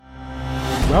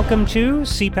Welcome to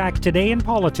CPAC Today in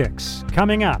Politics.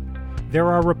 Coming up, there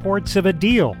are reports of a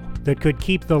deal that could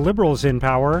keep the Liberals in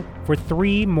power for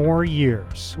 3 more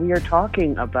years. We are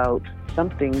talking about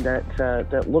something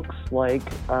that looks like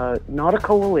not a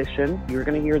coalition. You're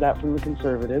going to hear that from the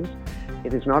Conservatives.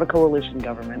 It is not a coalition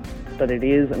government, but it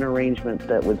is an arrangement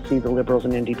that would see the Liberals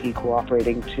and NDP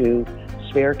cooperating to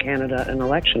spare Canada an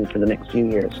election for the next few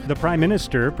years. The Prime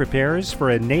Minister prepares for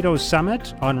a NATO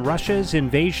summit on Russia's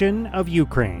invasion of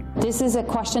Ukraine. This is a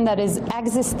question that is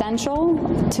existential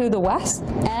to the West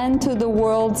and to the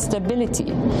world's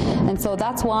stability. And so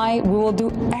that's why we will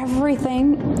do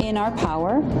everything in our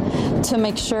power to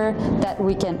make sure that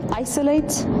we can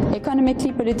isolate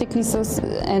economically, politically,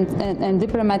 and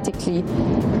diplomatically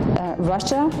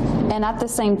Russia, and at the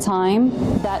same time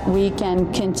that we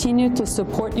can continue to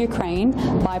support Ukraine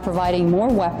by providing more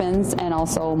weapons and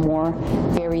also more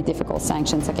very difficult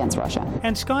sanctions against Russia.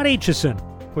 And Scott Aitchison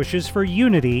pushes for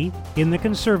unity in the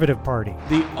Conservative Party.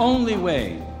 The only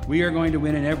way we are going to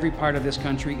win in every part of this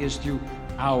country is through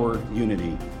our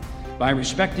unity, by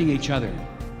respecting each other,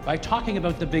 by talking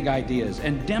about the big ideas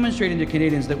and demonstrating to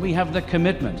Canadians that we have the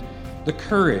commitment, the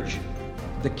courage,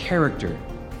 the character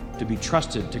to be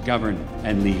trusted to govern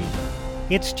and lead.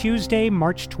 It's Tuesday,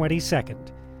 March 22nd.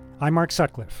 I'm Mark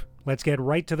Sutcliffe. Let's get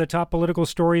right to the top political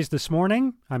stories this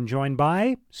morning. I'm joined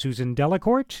by Susan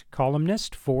Delacourt,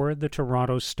 columnist for the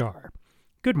Toronto Star.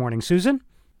 Good morning, Susan.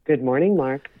 Good morning,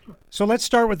 Mark. So let's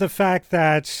start with the fact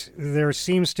that there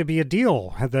seems to be a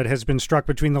deal that has been struck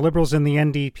between the Liberals and the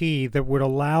NDP that would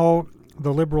allow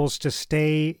the Liberals to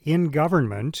stay in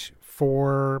government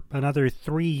for another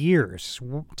 3 years.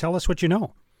 Tell us what you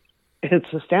know.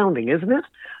 It's astounding, isn't it?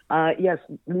 Yes,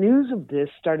 news of this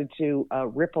started to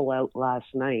ripple out last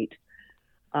night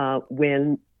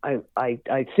when I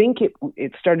think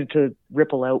it started to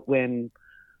ripple out when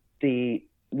the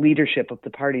leadership of the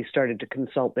party started to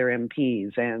consult their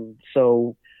MPs. And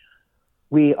so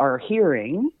we are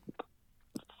hearing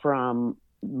from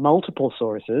multiple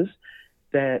sources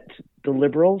that the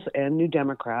Liberals and New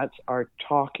Democrats are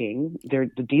talking. The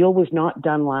deal was not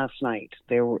done last night.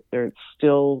 There's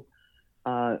still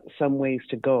some ways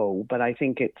to go, but I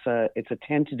think it's a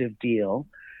tentative deal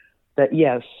that,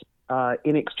 yes,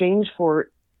 in exchange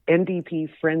for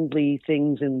NDP-friendly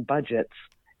things in budgets,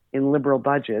 in Liberal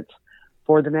budgets,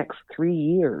 for the next 3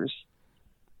 years,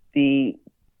 the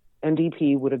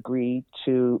NDP would agree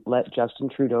to let Justin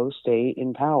Trudeau stay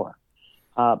in power,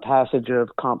 passage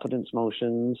of confidence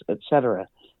motions, etc.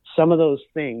 Some of those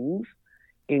things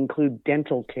include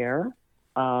dental care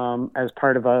as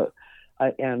part of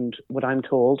and what I'm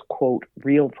told, quote,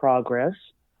 real progress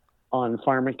on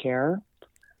pharmacare.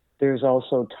 There's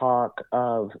also talk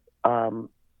of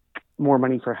more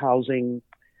money for housing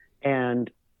and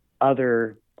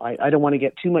other. I don't want to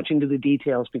get too much into the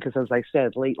details because, as I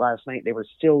said, late last night they were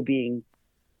still being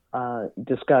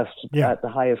discussed at the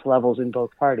highest levels in both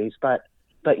parties. But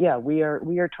yeah, we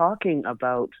are talking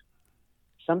about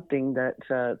something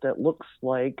that looks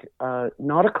like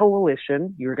not a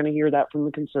coalition. You're going to hear that from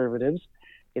the Conservatives.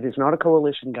 It is not a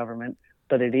coalition government,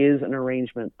 but it is an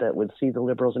arrangement that would see the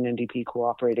Liberals and NDP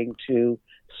cooperating to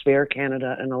spare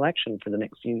Canada an election for the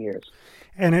next few years.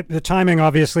 And the timing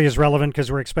obviously is relevant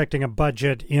because we're expecting a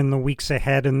budget in the weeks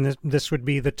ahead, and this would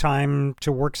be the time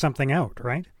to work something out,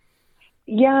 right?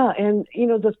 Yeah, and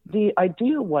the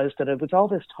idea was that with all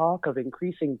this talk of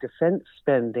increasing defense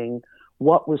spending,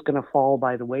 what was going to fall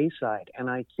by the wayside. And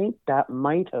I think that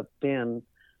might have been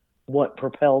what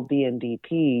propelled the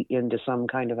NDP into some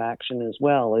kind of action as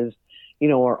well,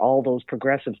 are all those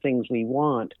progressive things we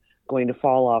want going to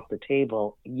fall off the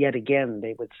table yet again,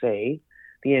 they would say,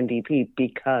 the NDP,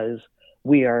 because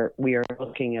we are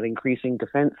looking at increasing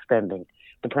defense spending.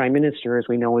 The Prime Minister, as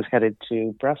we know, is headed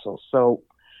to Brussels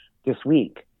this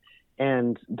week,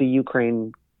 and the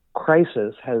Ukraine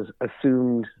crisis has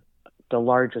assumed the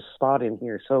largest spot in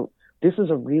here. So this is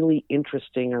a really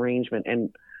interesting arrangement,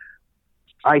 and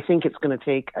I think it's going to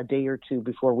take a day or two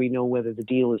before we know whether the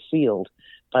deal is sealed.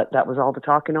 But that was all the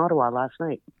talk in Ottawa last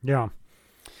night. Yeah.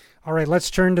 All right,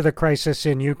 let's turn to the crisis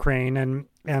in Ukraine.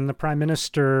 And the Prime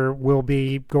Minister will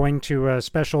be going to a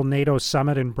special NATO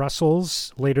summit in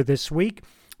Brussels later this week.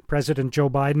 President Joe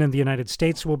Biden of the United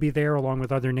States will be there along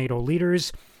with other NATO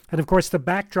leaders. And of course, the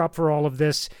backdrop for all of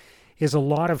this is a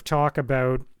lot of talk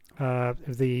about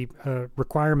the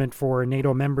requirement for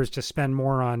NATO members to spend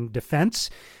more on defense.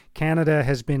 Canada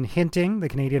has been hinting, the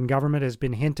Canadian government has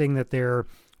been hinting that they're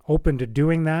open to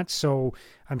doing that. So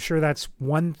I'm sure that's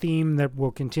one theme that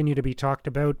will continue to be talked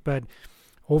about. But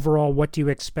overall, what do you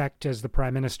expect as the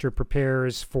Prime Minister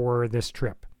prepares for this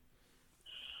trip?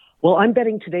 Well, I'm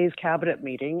betting today's cabinet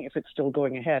meeting, if it's still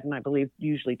going ahead, and I believe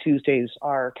usually Tuesdays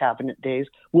are cabinet days,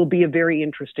 will be a very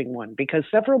interesting one because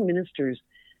several ministers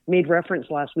made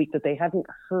reference last week that they hadn't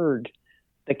heard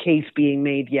the case being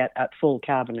made yet at full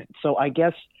cabinet. So I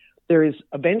guess there is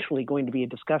eventually going to be a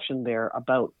discussion there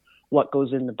about what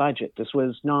goes in the budget. This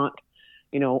was not,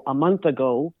 a month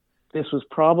ago, this was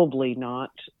probably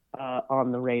not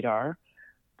on the radar,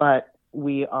 but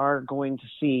we are going to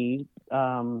see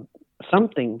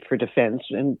something for defense.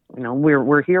 And,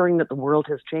 we're hearing that the world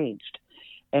has changed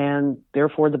and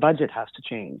therefore the budget has to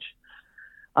change.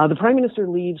 The Prime Minister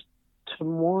leaves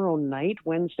tomorrow night,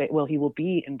 Wednesday. Well, he will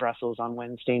be in Brussels on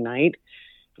Wednesday night.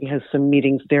 He has some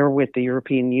meetings there with the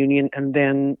European Union. And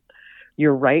then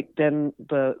you're right, then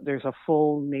there's a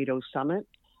full NATO summit.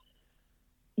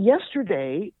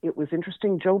 Yesterday, it was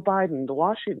interesting. Joe Biden, the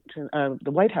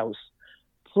White House,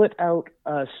 put out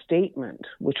a statement,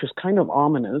 which was kind of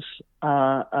ominous,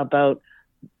 about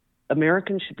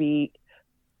Americans should be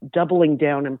doubling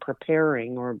down and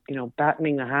preparing or,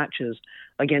 battening the hatches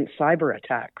against cyber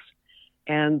attacks.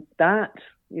 And that,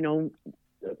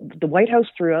 the White House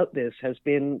throughout this has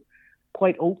been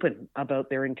quite open about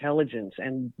their intelligence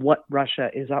and what Russia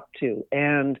is up to.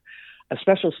 And a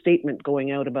special statement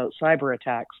going out about cyber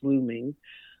attacks looming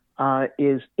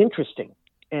is interesting,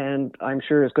 and I'm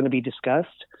sure is going to be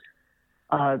discussed.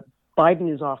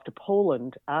 Biden is off to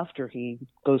Poland after he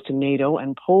goes to NATO,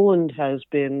 and Poland has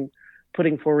been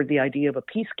putting forward the idea of a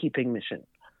peacekeeping mission,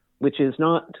 which is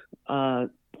not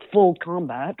full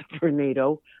combat for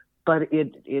NATO, but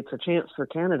it's a chance for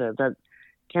Canada that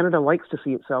Canada likes to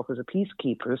see itself as a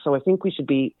peacekeeper. So I think we should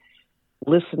be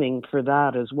listening for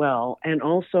that as well. And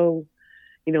also,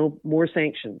 more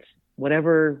sanctions.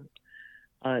 Whatever,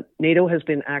 NATO has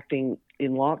been acting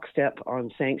in lockstep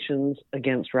on sanctions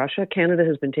against Russia. Canada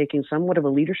has been taking somewhat of a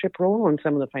leadership role on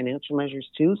some of the financial measures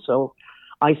too. So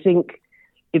I think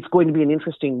it's going to be an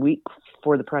interesting week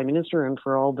for the Prime Minister and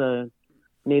for all the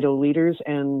NATO leaders.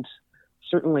 And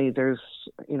certainly there's,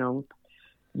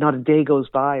 not a day goes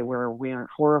by where we aren't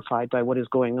horrified by what is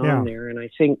going on there. And I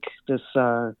think this,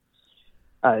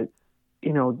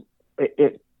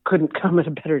 it couldn't come at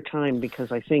a better time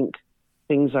because I think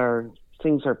things are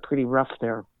pretty rough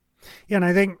there. Yeah, and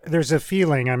I think there's a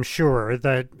feeling, I'm sure,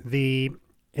 that the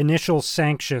initial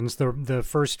sanctions, the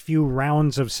first few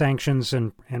rounds of sanctions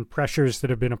and pressures that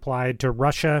have been applied to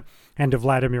Russia and to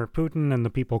Vladimir Putin and the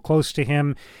people close to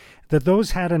him, that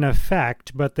those had an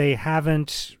effect, but they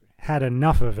haven't had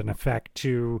enough of an effect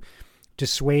to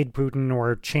dissuade Putin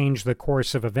or change the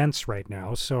course of events right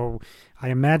now. So I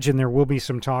imagine there will be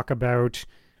some talk about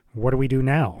what do we do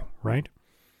now, right?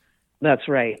 That's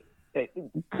right.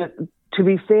 To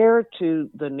be fair to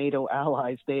the NATO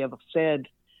allies, they have said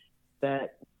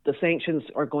that the sanctions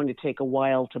are going to take a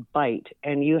while to bite.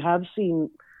 And you have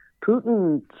seen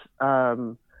Putin's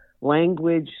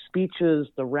language, speeches,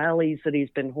 the rallies that he's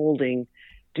been holding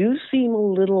do seem a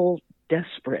little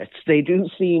desperate. They do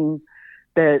seem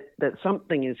that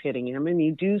something is hitting him, and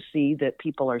you do see that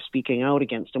people are speaking out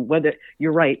against him. Whether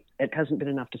you're right, it hasn't been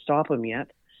enough to stop him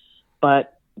yet,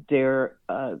 but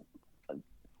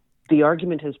the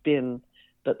argument has been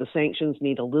that the sanctions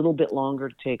need a little bit longer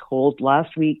to take hold.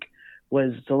 Last week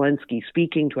was Zelensky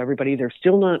speaking to everybody. They're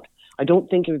still not. I don't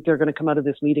think they're going to come out of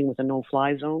this meeting with a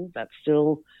no-fly zone. That's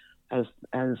still, as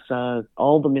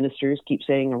all the ministers keep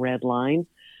saying, a red line,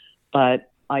 but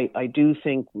I do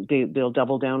think they'll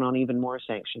double down on even more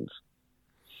sanctions.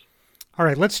 All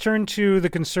right, let's turn to the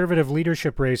Conservative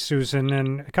leadership race, Susan,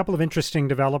 and a couple of interesting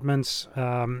developments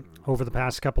over the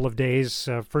past couple of days.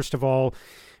 First of all,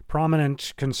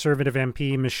 prominent Conservative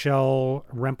MP Michelle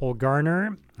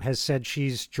Rempel-Garner has said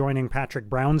she's joining Patrick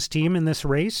Brown's team in this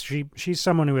race. She's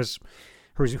someone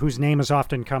whose name has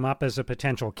often come up as a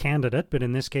potential candidate, but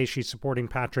in this case she's supporting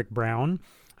Patrick Brown,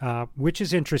 which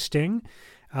is interesting.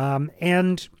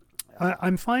 And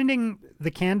I'm finding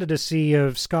the candidacy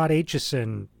of Scott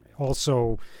Aitchison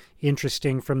also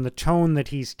interesting from the tone that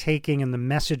he's taking and the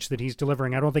message that he's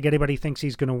delivering. I don't think anybody thinks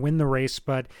he's going to win the race,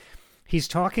 but he's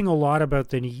talking a lot about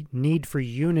the need for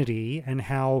unity and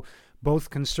how both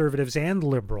Conservatives and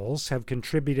Liberals have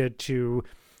contributed to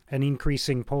an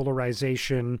increasing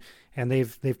polarization, and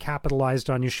they've capitalized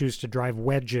on issues to drive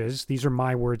wedges. These are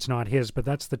my words, not his, but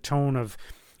that's the tone of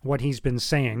what he's been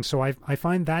saying. So I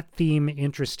find that theme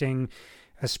interesting,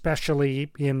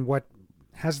 especially in what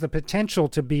has the potential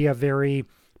to be a very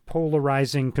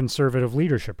polarizing Conservative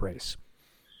leadership race.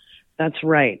 That's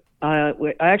right. I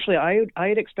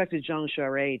had expected Jean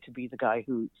Charest to be the guy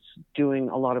who's doing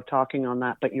a lot of talking on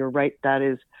that, but you're right. That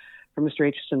is, for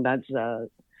Mr. Aitchison,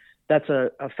 that's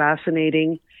a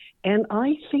fascinating And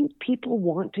I think people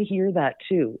want to hear that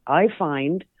too. I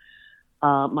find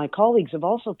my colleagues have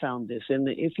also found this. And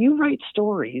if you write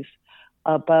stories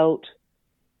about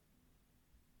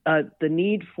the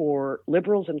need for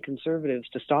liberals and conservatives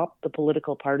to stop the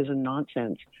political partisan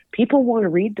nonsense, people want to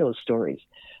read those stories.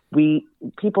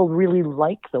 People really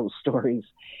like those stories.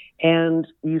 And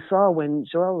you saw when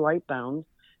Joël Lightbound,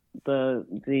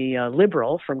 the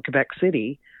liberal from Quebec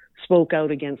City, spoke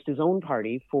out against his own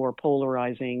party for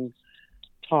polarizing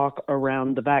talk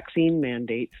around the vaccine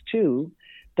mandates too,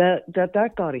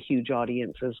 that got a huge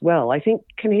audience as well. I think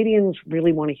Canadians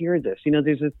really want to hear this. You know,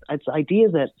 there's this idea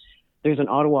that there's an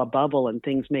Ottawa bubble and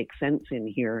things make sense in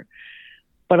here,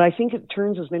 but I think it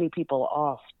turns as many people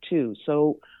off too.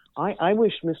 So I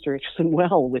wish Mr. Aitchison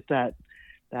well with that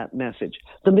message.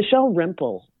 The Michelle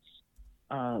Rempel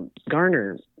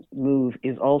Garner move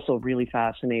is also really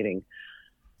fascinating,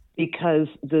 because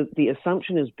the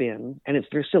assumption has been, and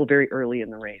they're still very early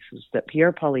in the race, is that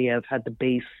Pierre Poilievre had the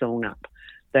base sewn up,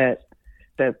 that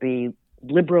the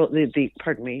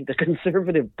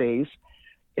conservative base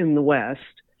in the West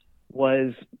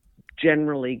was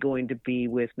generally going to be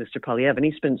with Mr. Poilievre, and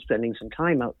he's been spending some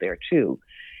time out there too.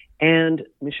 And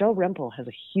Michelle Rempel has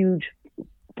a huge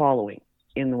following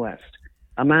in the West,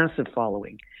 a massive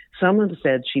following. Some have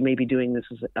said she may be doing this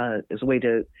as a way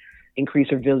to increase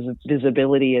her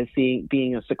visibility as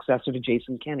being a successor to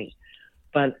Jason Kenney.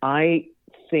 But I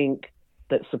think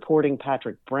that supporting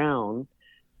Patrick Brown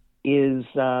is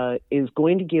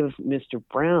going to give Mr.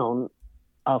 Brown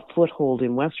a foothold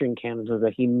in Western Canada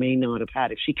that he may not have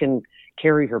had. If she can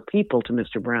carry her people to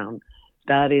Mr. Brown,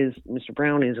 Mr.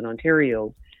 Brown is in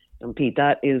Ontario, and Pete,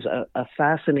 that is a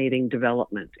fascinating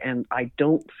development, and I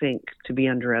don't think to be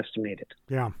underestimated.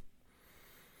 Yeah.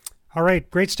 All right.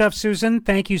 Great stuff, Susan.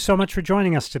 Thank you so much for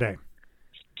joining us today.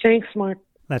 Thanks, Mark.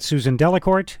 That's Susan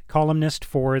Delacourt, columnist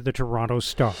for the Toronto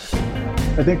Star.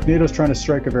 I think NATO's trying to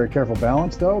strike a very careful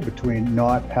balance, though, between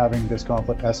not having this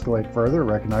conflict escalate further,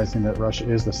 recognizing that Russia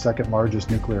is the second largest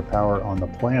nuclear power on the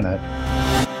planet.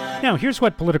 Now, here's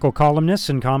what political columnists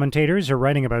and commentators are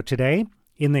writing about today.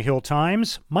 In the Hill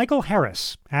Times, Michael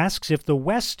Harris asks if the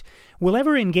West will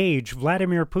ever engage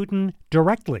Vladimir Putin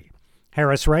directly.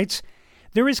 Harris writes,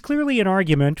 "There is clearly an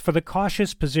argument for the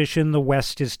cautious position the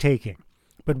West is taking.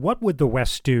 But what would the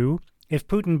West do if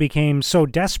Putin became so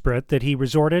desperate that he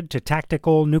resorted to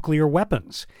tactical nuclear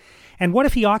weapons? And what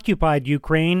if he occupied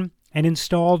Ukraine and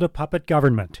installed a puppet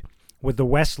government? Would the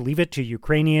West leave it to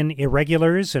Ukrainian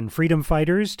irregulars and freedom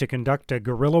fighters to conduct a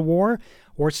guerrilla war,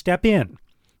 or step in?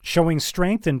 Showing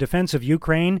strength in defense of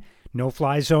Ukraine,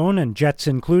 no-fly zone and jets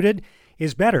included,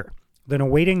 is better than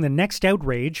awaiting the next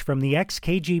outrage from the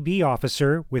ex-KGB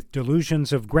officer with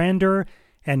delusions of grandeur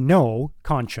and no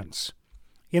conscience."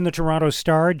 In the Toronto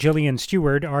Star, Gillian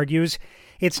Stewart argues,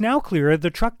 "It's now clear the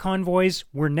truck convoys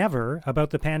were never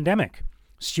about the pandemic."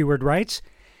 Stewart writes,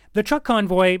 "The truck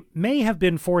convoy may have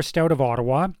been forced out of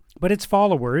Ottawa, but its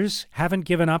followers haven't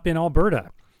given up in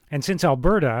Alberta. And since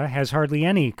Alberta has hardly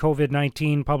any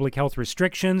COVID-19 public health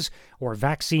restrictions or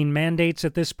vaccine mandates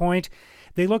at this point,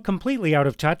 they look completely out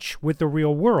of touch with the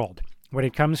real world when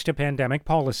it comes to pandemic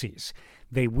policies.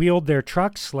 They wield their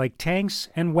trucks like tanks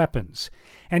and weapons.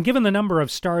 And given the number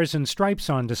of stars and stripes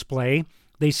on display,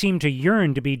 they seem to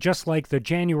yearn to be just like the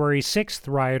January 6th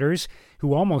rioters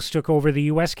who almost took over the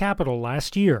U.S. Capitol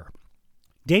last year.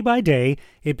 Day by day,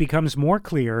 it becomes more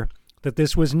clear that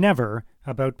this was never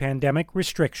about pandemic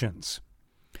restrictions."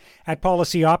 At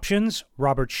Policy Options,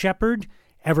 Robert Shepard,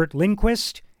 Everett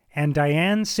Lindquist, and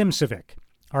Diane Simcevic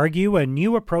argue a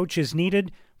new approach is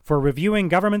needed for reviewing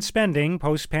government spending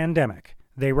post-pandemic.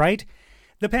 They write,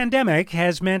 "The pandemic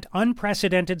has meant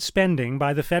unprecedented spending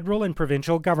by the federal and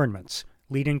provincial governments,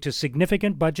 leading to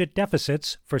significant budget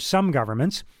deficits for some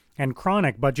governments and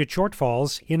chronic budget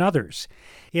shortfalls in others.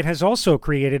 It has also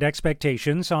created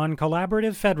expectations on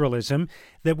collaborative federalism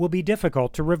that will be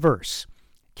difficult to reverse.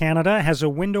 Canada has a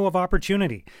window of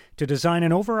opportunity to design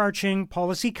an overarching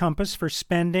policy compass for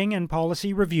spending and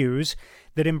policy reviews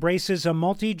that embraces a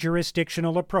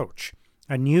multi-jurisdictional approach,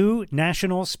 a new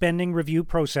national spending review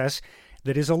process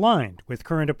that is aligned with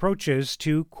current approaches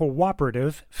to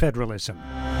cooperative federalism."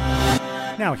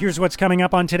 Now, here's what's coming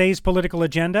up on today's political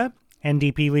agenda.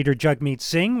 NDP leader Jagmeet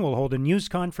Singh will hold a news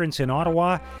conference in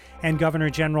Ottawa, and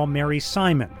Governor General Mary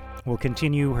Simon will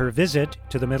continue her visit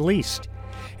to the Middle East.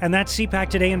 And that's CPAC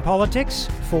Today in Politics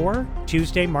for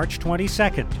Tuesday, March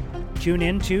 22nd. Tune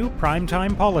in to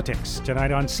Primetime Politics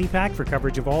tonight on CPAC for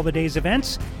coverage of all the day's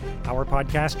events. Our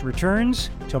podcast returns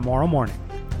tomorrow morning.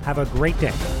 Have a great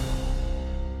day.